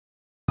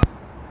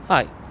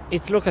Hi,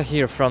 it's Luca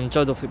here from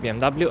Duffy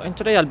BMW, and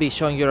today I'll be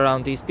showing you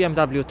around this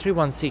BMW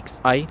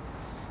 316i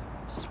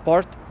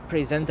Sport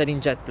presented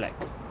in jet black.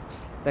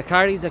 The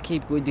car is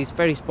equipped with these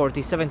very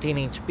sporty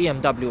 17-inch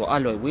BMW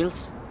alloy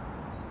wheels,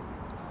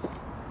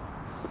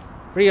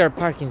 rear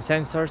parking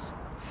sensors,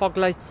 fog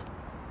lights,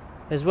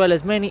 as well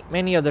as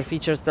many other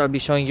features that I'll be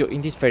showing you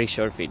in this very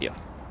short video.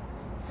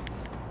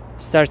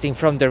 Starting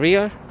from the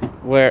rear,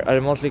 where a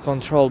remotely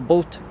controlled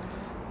boot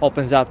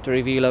opens up to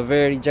reveal a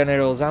very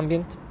generous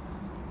ambient,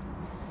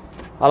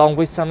 along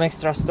with some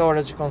extra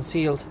storage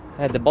concealed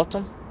at the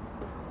bottom.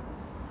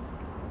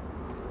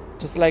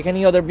 Just like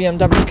any other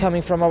BMW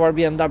coming from our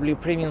BMW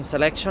premium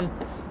selection,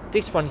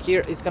 this one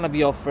here is gonna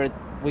be offered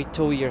with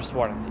 2 years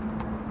warranty.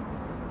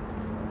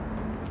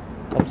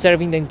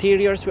 Observing the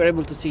interiors, we're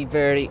able to see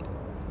very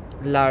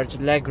large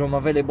legroom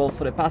available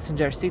for the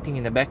passenger sitting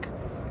in the back,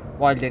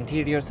 while the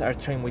interiors are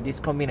trimmed with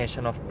this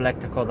combination of black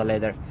Dakota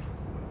leather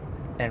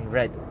and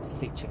red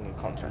stitching in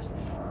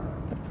contrast.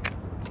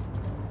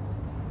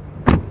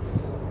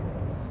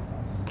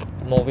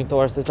 Moving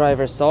towards the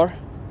driver's door,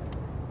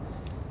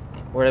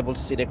 we're able to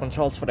see the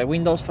controls for the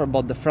windows for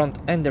both the front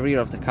and the rear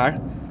of the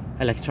car,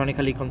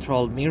 electronically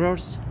controlled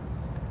mirrors,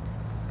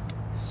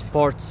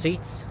 sport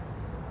seats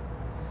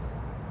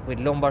with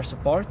lumbar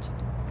support.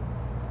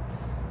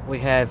 We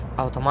have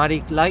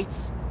automatic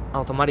lights,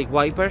 automatic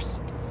wipers,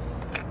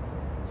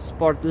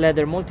 sport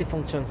leather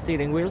multifunction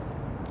steering wheel,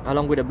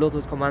 along with the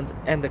Bluetooth commands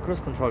and the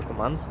cruise control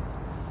commands.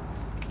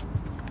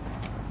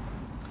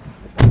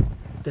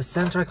 The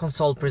central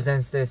console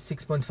presents the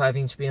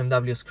 6.5-inch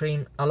BMW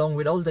screen, along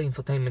with all the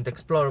infotainment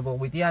explorable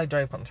with the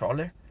iDrive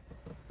controller.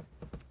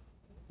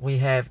 We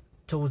have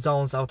 2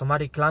 zones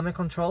automatic climate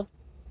control,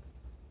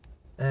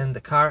 and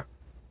the car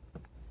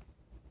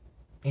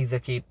is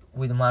equipped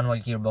with manual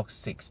gearbox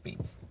 6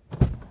 speeds.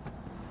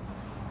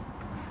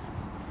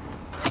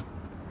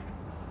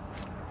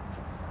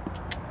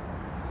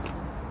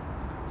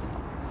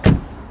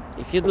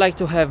 If you'd like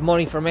to have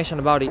more information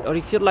about it, or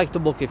if you'd like to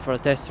book it for a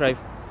test drive,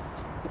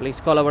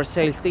 please call our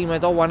sales team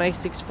at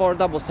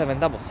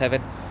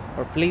 018647777,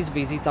 or please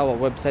visit our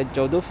website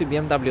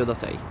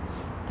joeduffybmw.a.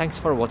 Thanks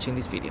for watching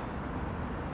this video.